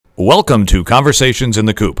Welcome to Conversations in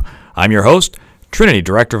the Coop. I'm your host, Trinity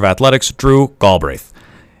Director of Athletics, Drew Galbraith.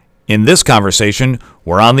 In this conversation,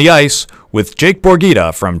 we're on the ice with Jake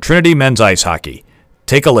Borgita from Trinity Men's Ice Hockey.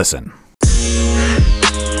 Take a listen.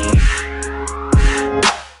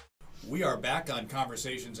 We are back on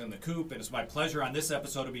Conversations in the Coop, and it's my pleasure on this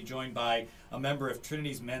episode to be joined by a member of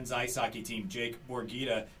Trinity's Men's Ice Hockey team, Jake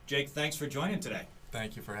Borgita. Jake, thanks for joining today.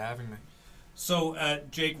 Thank you for having me. So,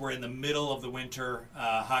 Jake, we're in the middle of the winter.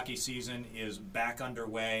 Hockey season is back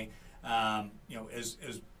underway. As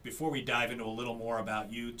before we dive into a little more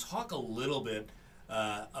about you, talk a little bit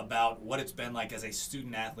about what it's been like as a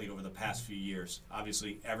student athlete over the past few years.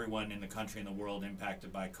 Obviously, everyone in the country and the world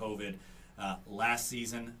impacted by COVID. Last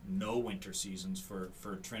season, no winter seasons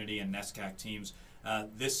for Trinity and NESCAC teams.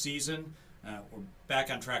 This season, we're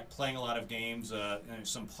back on track, playing a lot of games.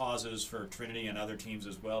 Some pauses for Trinity and other teams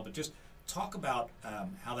as well, but just talk about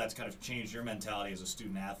how that's kind of changed your mentality as a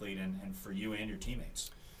student athlete and for you and your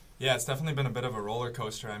teammates. Yeah, it's definitely been a bit of a roller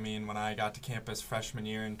coaster. I mean, when I got to campus freshman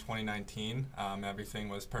year in 2019, everything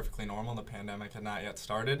was perfectly normal. The pandemic had not yet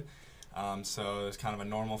started. So it was kind of a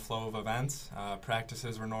normal flow of events.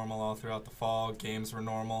 Practices were normal all throughout the fall. Games were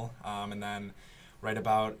normal. And then right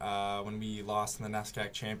about when we lost in the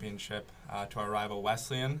NESCAC championship to our rival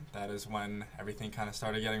Wesleyan, that is when everything kind of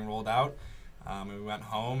started getting rolled out. We went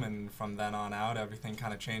home, and from then on out, everything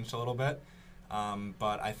kind of changed a little bit.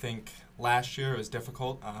 But I think last year it was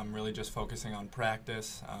difficult, really just focusing on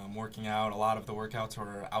practice, working out. A lot of the workouts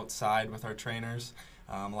were outside with our trainers,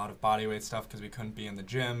 a lot of body weight stuff because we couldn't be in the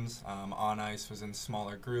gyms. On ice was in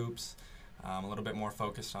smaller groups, a little bit more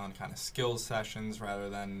focused on kind of skills sessions rather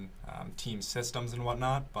than team systems and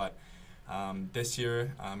whatnot. But this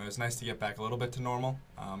year, it was nice to get back a little bit to normal.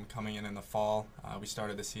 Coming in the fall, we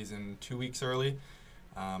started the season 2 weeks early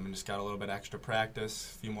and just got a little bit extra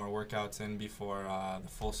practice, a few more workouts in before the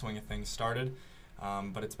full swing of things started.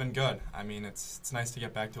 But it's been good. I mean, it's nice to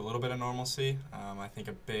get back to a little bit of normalcy. I think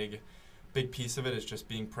a big piece of it is just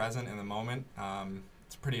being present in the moment.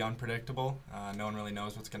 It's pretty unpredictable. No one really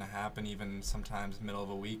knows what's going to happen. Even sometimes middle of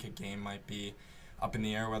a week, a game might be up in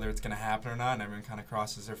the air whether it's going to happen or not, and everyone kind of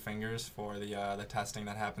crosses their fingers for the testing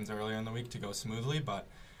that happens earlier in the week to go smoothly. But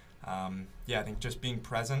I think just being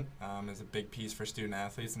present is a big piece for student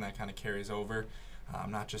athletes, and that kind of carries over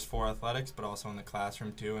not just for athletics but also in the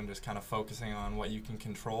classroom too, and just kind of focusing on what you can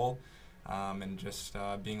control and just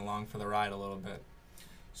being along for the ride a little bit.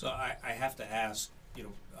 So I have to ask,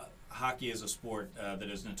 hockey is a sport that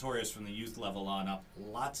is notorious from the youth level on up.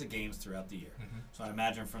 Lots of games throughout the year. Mm-hmm. So I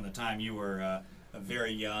imagine from the time you were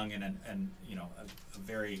very young and a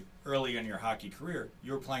very early in your hockey career,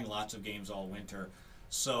 you were playing lots of games all winter.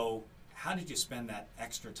 So how did you spend that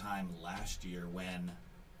extra time last year when,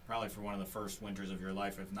 probably for one of the first winters of your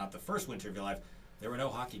life, if not the first winter of your life, there were no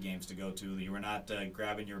hockey games to go to? You were not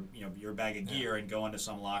grabbing your bag of gear and going to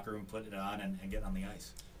some locker room, putting it on, and getting on the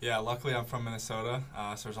ice. Yeah, luckily I'm from Minnesota,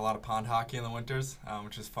 so there's a lot of pond hockey in the winters,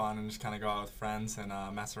 which is fun, and just kind of go out with friends and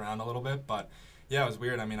mess around a little bit. But yeah, it was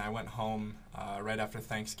weird. I mean, I went home right after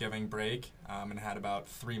Thanksgiving break and had about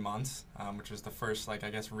 3 months, which was the first,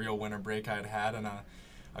 real winter break I had had in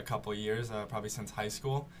a couple of years, probably since high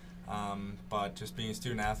school. But just being a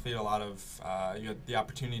student athlete, a lot of you had the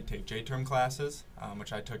opportunity to take J-term classes,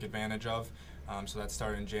 which I took advantage of. So that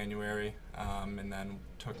started in January, and then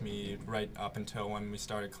took me right up until when we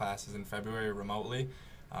started classes in February remotely,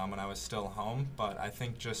 when I was still home. But I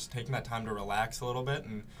think just taking that time to relax a little bit,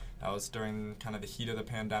 and that was during kind of the heat of the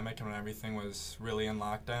pandemic and when everything was really in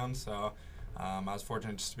lockdown. So I was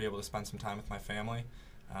fortunate just to be able to spend some time with my family,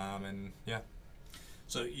 and yeah.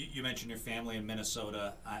 So you mentioned your family in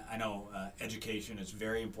Minnesota. I know education is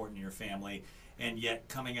very important to your family, and yet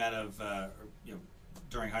coming out of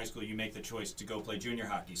during high school, you make the choice to go play junior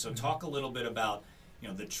hockey. So talk a little bit about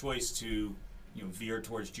the choice to veer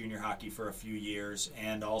towards junior hockey for a few years,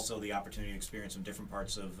 and also the opportunity to experience some different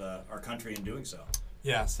parts of our country in doing so.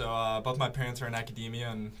 Yeah, so both my parents are in academia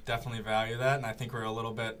and definitely value that, and I think we're a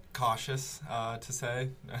little bit cautious to say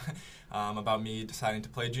about me deciding to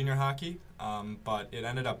play junior hockey, but it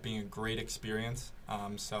ended up being a great experience.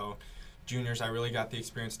 So juniors, I really got the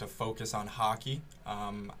experience to focus on hockey.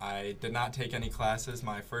 I did not take any classes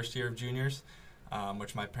my first year of juniors,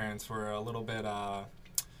 which my parents were a little bit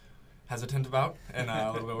hesitant about and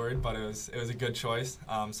a little bit worried, but it was a good choice.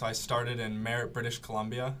 So I started in Merritt, British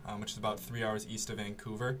Columbia, which is about 3 hours east of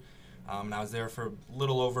Vancouver. And I was there for a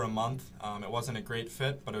little over a month. It wasn't a great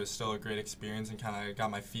fit, but it was still a great experience, and kind of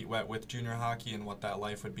got my feet wet with junior hockey and what that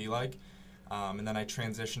life would be like. And then I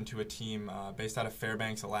transitioned to a team based out of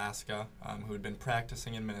Fairbanks, Alaska, who had been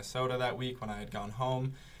practicing in Minnesota that week when I had gone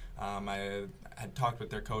home. I had talked with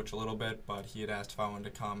their coach a little bit, but he had asked if I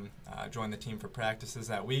wanted to come join the team for practices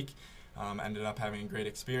that week. Ended up having a great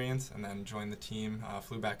experience, and then joined the team,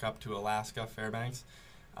 flew back up to Alaska, Fairbanks,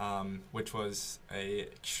 which was a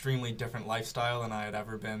extremely different lifestyle than I had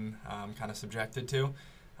ever been kind of subjected to.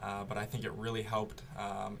 But I think it really helped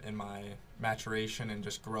in my maturation and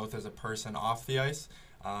just growth as a person off the ice.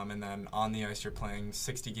 And then on the ice, you're playing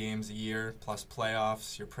 60 games a year plus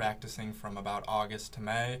playoffs. You're practicing from about August to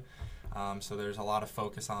May. So there's a lot of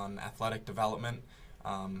focus on athletic development.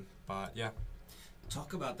 But yeah.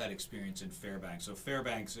 Talk about that experience in Fairbanks. So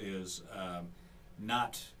Fairbanks is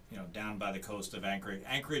not down by the coast of Anchorage.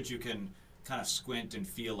 Anchorage, you can kind of squint and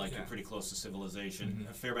feel like you're pretty close to civilization.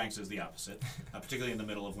 Mm-hmm. Fairbanks is the opposite, particularly in the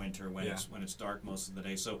middle of winter when it's dark most of the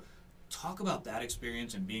day. So talk about that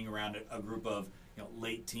experience and being around a group of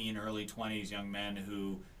late teen, early 20s young men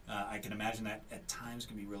who I can imagine that at times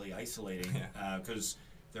can be really isolating because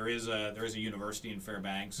there is a university in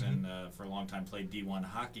Fairbanks and for a long time played D1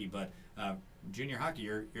 hockey, but junior hockey,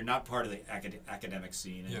 you're not part of the academic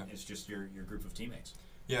scene. It's just your group of teammates.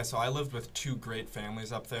 Yeah, so I lived with two great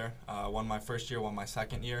families up there, one my first year, one my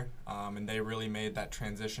second year, and they really made that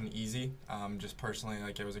transition easy. Just personally,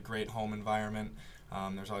 it was a great home environment.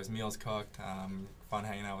 There's always meals cooked, fun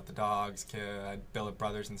hanging out with the dogs, I'd billet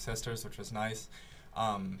brothers and sisters, which was nice.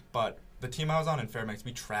 But the team I was on in Fairbanks,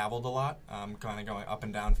 we traveled a lot, kind of going up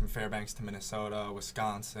and down from Fairbanks to Minnesota,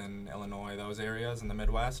 Wisconsin, Illinois, those areas in the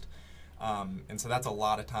Midwest. And so that's a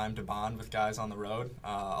lot of time to bond with guys on the road.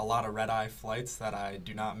 A lot of red-eye flights that I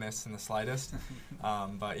do not miss in the slightest.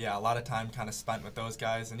 But yeah, a lot of time kind of spent with those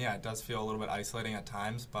guys. And yeah, it does feel a little bit isolating at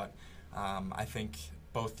times, but I think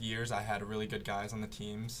both years I had really good guys on the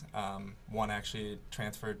teams. One actually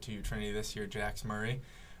transferred to Trinity this year, Jax Murray.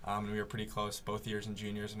 And we were pretty close both years in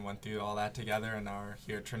juniors and went through all that together and are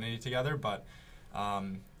here at Trinity together. But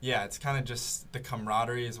yeah, it's kind of just the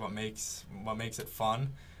camaraderie is what makes it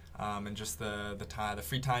fun. And just the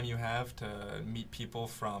free time you have to meet people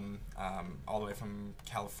from all the way from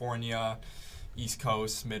California, East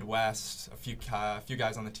Coast, Midwest. A few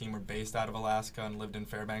guys on the team were based out of Alaska and lived in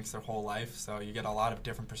Fairbanks their whole life, so you get a lot of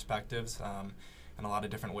different perspectives and a lot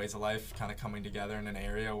of different ways of life kind of coming together in an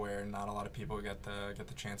area where not a lot of people get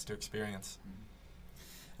the chance to experience.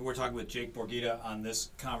 Mm-hmm. We're talking with Jake Borgita on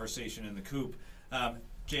this conversation in the Coop.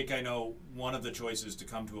 Jake, I know one of the choices to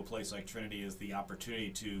come to a place like Trinity is the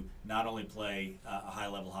opportunity to not only play a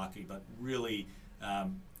high-level hockey, but really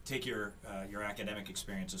take your academic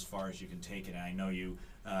experience as far as you can take it. And I know you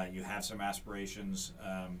have some aspirations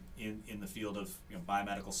in the field of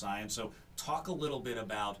biomedical science. So talk a little bit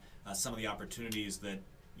about some of the opportunities that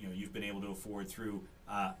you've been able to afford through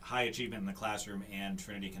high achievement in the classroom and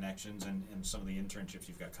Trinity Connections and some of the internships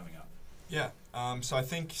you've got coming up. Yeah, so I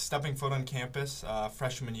think stepping foot on campus,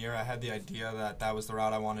 freshman year, I had the idea that was the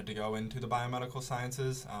route I wanted to go into the biomedical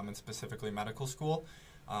sciences, and specifically medical school.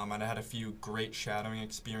 And I had a few great shadowing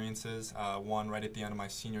experiences, one right at the end of my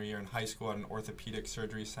senior year in high school at an orthopedic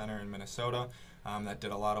surgery center in Minnesota that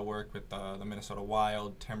did a lot of work with the Minnesota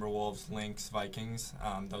Wild, Timberwolves, Lynx, Vikings,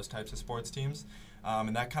 those types of sports teams.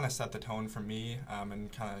 And that kind of set the tone for me and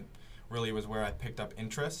kind of really was where I picked up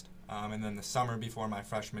interest. And then the summer before my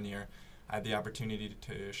freshman year, I had the opportunity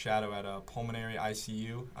to shadow at a pulmonary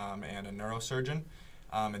ICU and a neurosurgeon,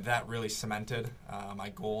 and that really cemented my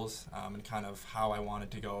goals and kind of how I wanted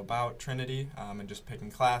to go about Trinity and just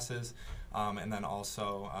picking classes, and then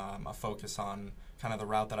also a focus on kind of the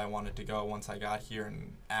route that I wanted to go once I got here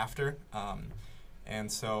and after. And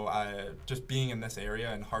so just being in this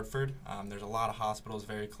area in Hartford, there's a lot of hospitals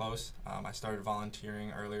very close. I started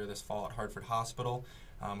volunteering earlier this fall at Hartford Hospital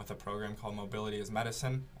with a program called Mobility as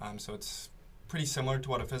Medicine. So it's pretty similar to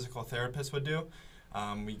what a physical therapist would do.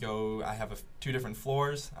 I have two different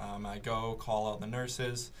floors. I go, call out the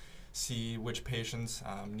nurses, see which patients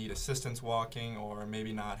need assistance walking or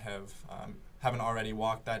maybe haven't already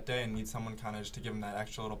walked that day and need someone kind of just to give them that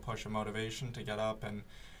extra little push of motivation to get up and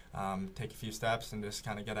take a few steps and just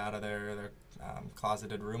kind of get out of their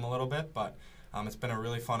closeted room a little bit. But it's been a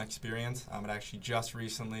really fun experience. It actually just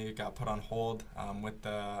recently got put on hold with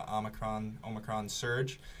the Omicron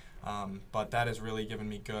surge, but that has really given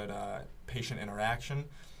me good patient interaction.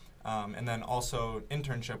 And then also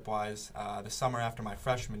internship-wise, the summer after my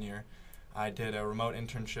freshman year, I did a remote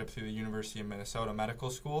internship through the University of Minnesota Medical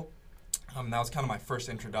School. That was kind of my first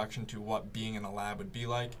introduction to what being in a lab would be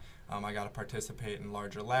like. I got to participate in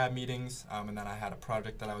larger lab meetings, and then I had a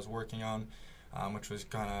project that I was working on, which was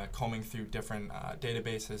kind of combing through different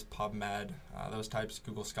databases, PubMed, those types,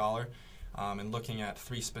 Google Scholar, and looking at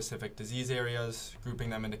 3 specific disease areas, grouping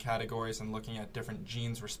them into categories, and looking at different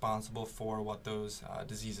genes responsible for what those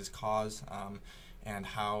diseases cause, and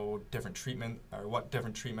how different treatment or what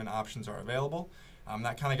different treatment options are available.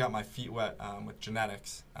 That kind of got my feet wet with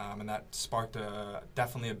genetics, and that sparked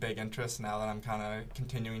definitely a big interest now that I'm kind of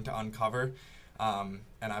continuing to uncover. And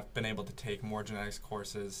I've been able to take more genetics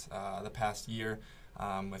courses the past year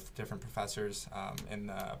with different professors in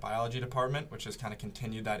the biology department, which has kind of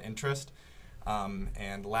continued that interest.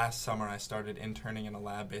 And last summer I started interning in a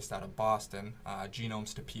lab based out of Boston,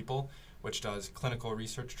 Genomes to People, which does clinical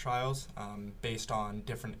research trials based on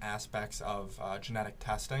different aspects of genetic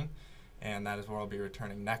testing. And that is where I'll be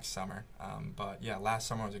returning next summer. But yeah, last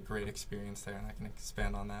summer was a great experience there, and I can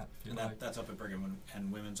expand on that if you'd like. That's up at Brigham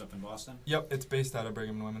and Women's up in Boston? Yep, it's based out of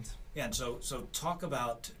Brigham and Women's. Yeah, and so talk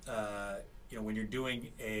about, when you're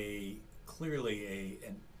doing clearly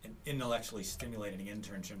an intellectually stimulating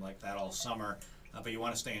internship like that all summer, but you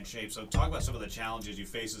want to stay in shape. So talk about some of the challenges you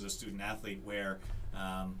face as a student athlete where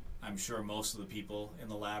I'm sure most of the people in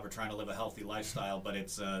the lab are trying to live a healthy lifestyle, but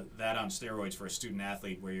it's that on steroids for a student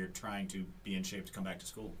athlete where you're trying to be in shape to come back to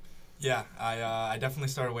school. Yeah, I definitely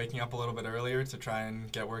started waking up a little bit earlier to try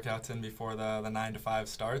and get workouts in before the 9 to 5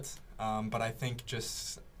 starts. But I think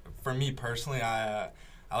just for me personally, I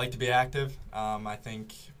like to be active. I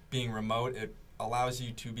think being remote, it allows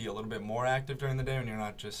you to be a little bit more active during the day when you're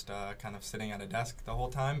not just kind of sitting at a desk the whole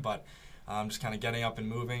time, but just kind of getting up and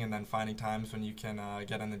moving, and then finding times when you can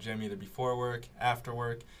get in the gym either before work, after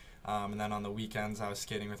work, and then on the weekends I was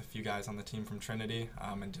skating with a few guys on the team from Trinity,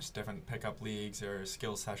 and just different pickup leagues or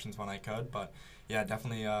skills sessions when I could. But yeah,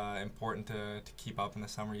 definitely important to keep up in the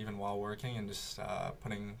summer even while working, and just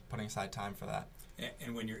putting aside time for that.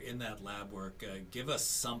 And when you're in that lab work, give us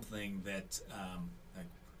something that,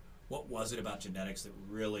 what was it about genetics that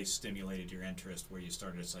really stimulated your interest where you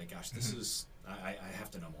started to say, gosh, this is, I have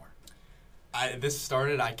to know more? This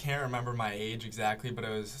started, I can't remember my age exactly, but it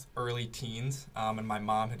was early teens, and my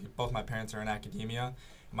mom both my parents are in academia.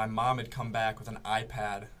 My mom had come back with an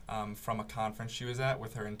iPad from a conference she was at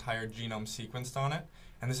with her entire genome sequenced on it.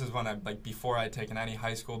 And this is when before I'd taken any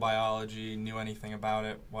high school biology, knew anything about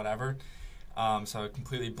it, whatever. So a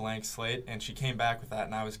completely blank slate, and she came back with that,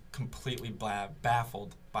 and I was completely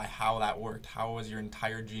baffled by how that worked. How was your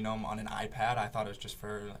entire genome on an iPad? I thought it was just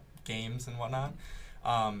for games and whatnot.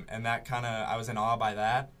 And that I was in awe by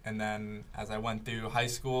that. And then as I went through high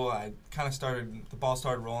school, the ball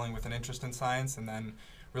started rolling with an interest in science, and then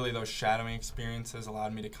really those shadowing experiences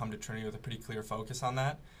allowed me to come to Trinity with a pretty clear focus on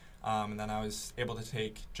that. And then I was able to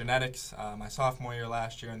take genetics my sophomore year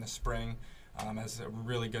last year in the spring as a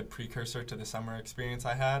really good precursor to the summer experience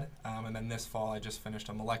I had. And then this fall I just finished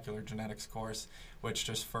a molecular genetics course, which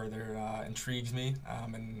just further intrigues me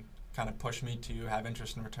and kind of pushed me to have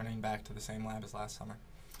interest in returning back to the same lab as last summer.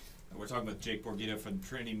 We're talking with Jake Borgita from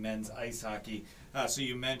Trinity Men's Ice Hockey. So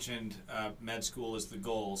you mentioned med school is the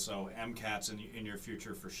goal, so MCAT's in your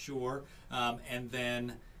future for sure. And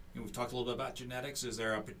then we've talked a little bit about genetics. Is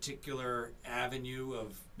there a particular avenue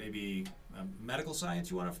of maybe medical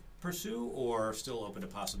science you want to pursue, or still open to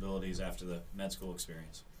possibilities after the med school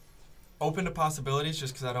experience? Open to possibilities,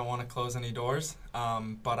 just because I don't want to close any doors.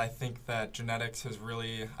 But I think that genetics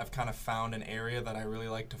I've kind of found an area that I really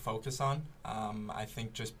like to focus on. I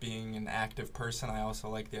think just being an active person, I also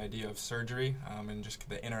like the idea of surgery and just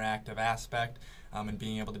the interactive aspect and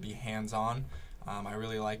being able to be hands-on. I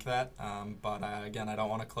really like that. But again, I don't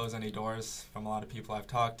want to close any doors. From a lot of people I've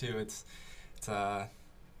talked to, it's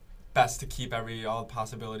best to keep all the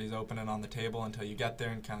possibilities open and on the table until you get there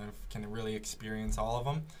and kind of can really experience all of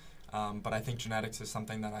them. But I think genetics is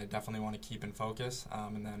something that I definitely want to keep in focus.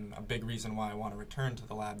 And then a big reason why I want to return to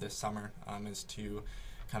the lab this summer is to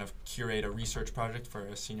kind of curate a research project for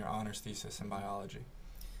a senior honors thesis in biology.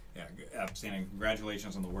 Yeah, outstanding.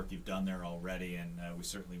 Congratulations on the work you've done there already, and we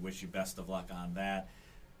certainly wish you best of luck on that.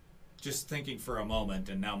 Just thinking for a moment,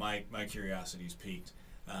 and now my curiosity's piqued.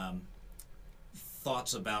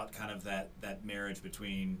 Thoughts about kind of that marriage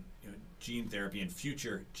between gene therapy and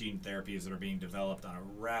future gene therapies that are being developed on a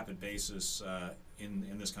rapid basis in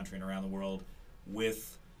this country and around the world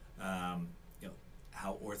with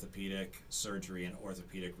how orthopedic surgery and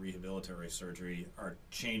orthopedic rehabilitory surgery are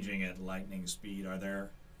changing at lightning speed.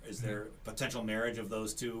 Is there potential marriage of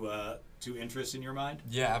those two interests in your mind?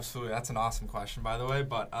 Yeah, absolutely. That's an awesome question, by the way.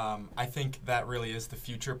 But I think that really is the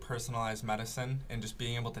future, personalized medicine, and just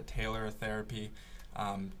being able to tailor a therapy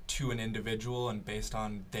to an individual and based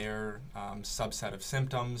on their subset of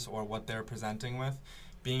symptoms or what they're presenting with.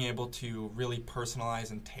 Being able to really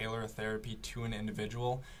personalize and tailor a therapy to an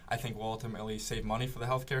individual, I think will ultimately save money for the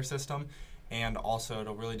healthcare system and also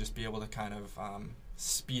to really just be able to kind of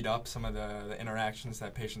speed up some of the interactions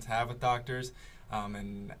that patients have with doctors,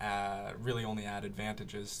 and really only add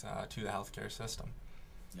advantages to the healthcare system.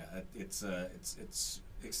 Yeah, it's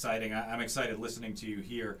exciting. I'm excited listening to you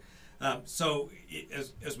here. So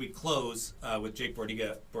as we close with Jake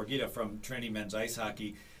Borgita from Trinity Men's Ice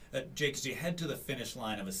Hockey, Jake, as you head to the finish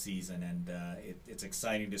line of a season, and it's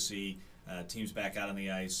exciting to see teams back out on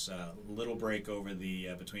the ice. Little break over the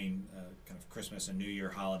between kind of Christmas and New Year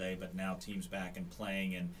holiday, but now teams back and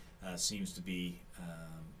playing, and seems to be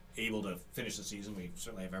able to finish the season. We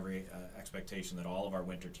certainly have every expectation that all of our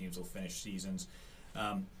winter teams will finish seasons.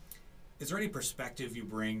 Is there any perspective you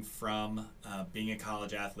bring from being a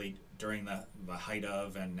college athlete during the height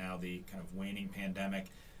of and now the kind of waning pandemic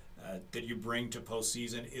that you bring to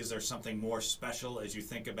postseason? Is there something more special as you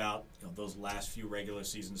think about those last few regular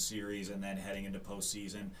season series and then heading into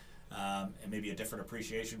postseason, and maybe a different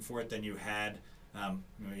appreciation for it than you had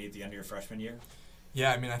maybe at the end of your freshman year?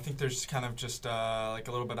 Yeah, I mean, I think there's kind of just like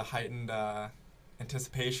a little bit of heightened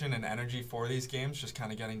anticipation and energy for these games, just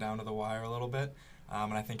kind of getting down to the wire a little bit.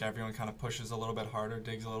 And I think everyone kind of pushes a little bit harder,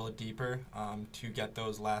 digs a little deeper to get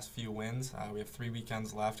those last few wins. We have 3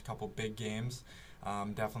 weekends left, a couple big games.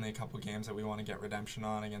 Definitely a couple games that we want to get redemption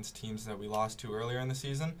on against teams that we lost to earlier in the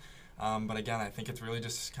season. But again, I think it's really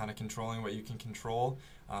just kind of controlling what you can control,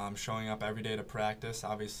 showing up every day to practice.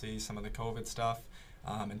 Obviously, some of the COVID stuff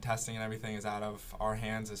and testing and everything is out of our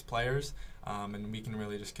hands as players, and we can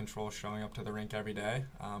really just control showing up to the rink every day.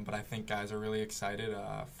 But I think guys are really excited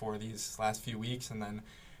for these last few weeks and then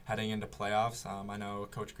heading into playoffs. I know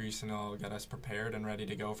Coach Greason will get us prepared and ready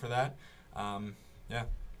to go for that. Yeah.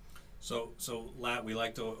 So Lat, we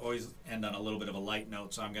like to always end on a little bit of a light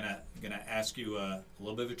note. So I'm gonna ask you a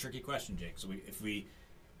little bit of a tricky question, Jake. So if we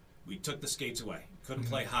took the skates away, couldn't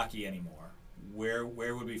play hockey anymore, where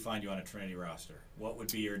would we find you on a Trinity roster? What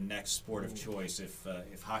would be your next sport of choice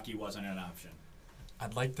if hockey wasn't an option?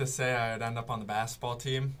 I'd like to say I'd end up on the basketball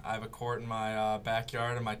team. I have a court in my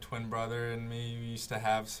backyard, and my twin brother and me used to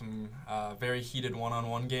have some very heated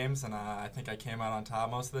one-on-one games, and I think I came out on top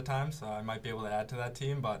most of the time, so I might be able to add to that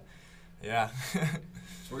team, but yeah.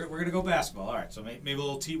 So we're going to go basketball. All right, so maybe a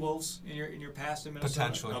little T-Wolves in your past in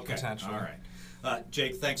Minnesota? Potentially. All right.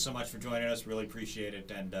 Jake, thanks so much for joining us. Really appreciate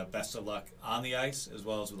it, and best of luck on the ice as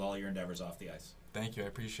well as with all your endeavors off the ice. Thank you. I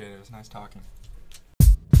appreciate it. It was nice talking.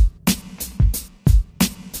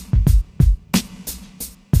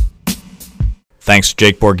 Thanks to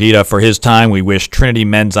Jake Borgita for his time. We wish Trinity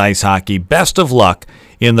Men's Ice Hockey best of luck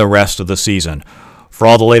in the rest of the season. For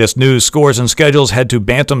all the latest news, scores, and schedules, head to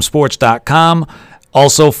bantamsports.com.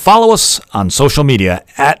 Also, follow us on social media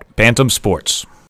at Bantam Sports.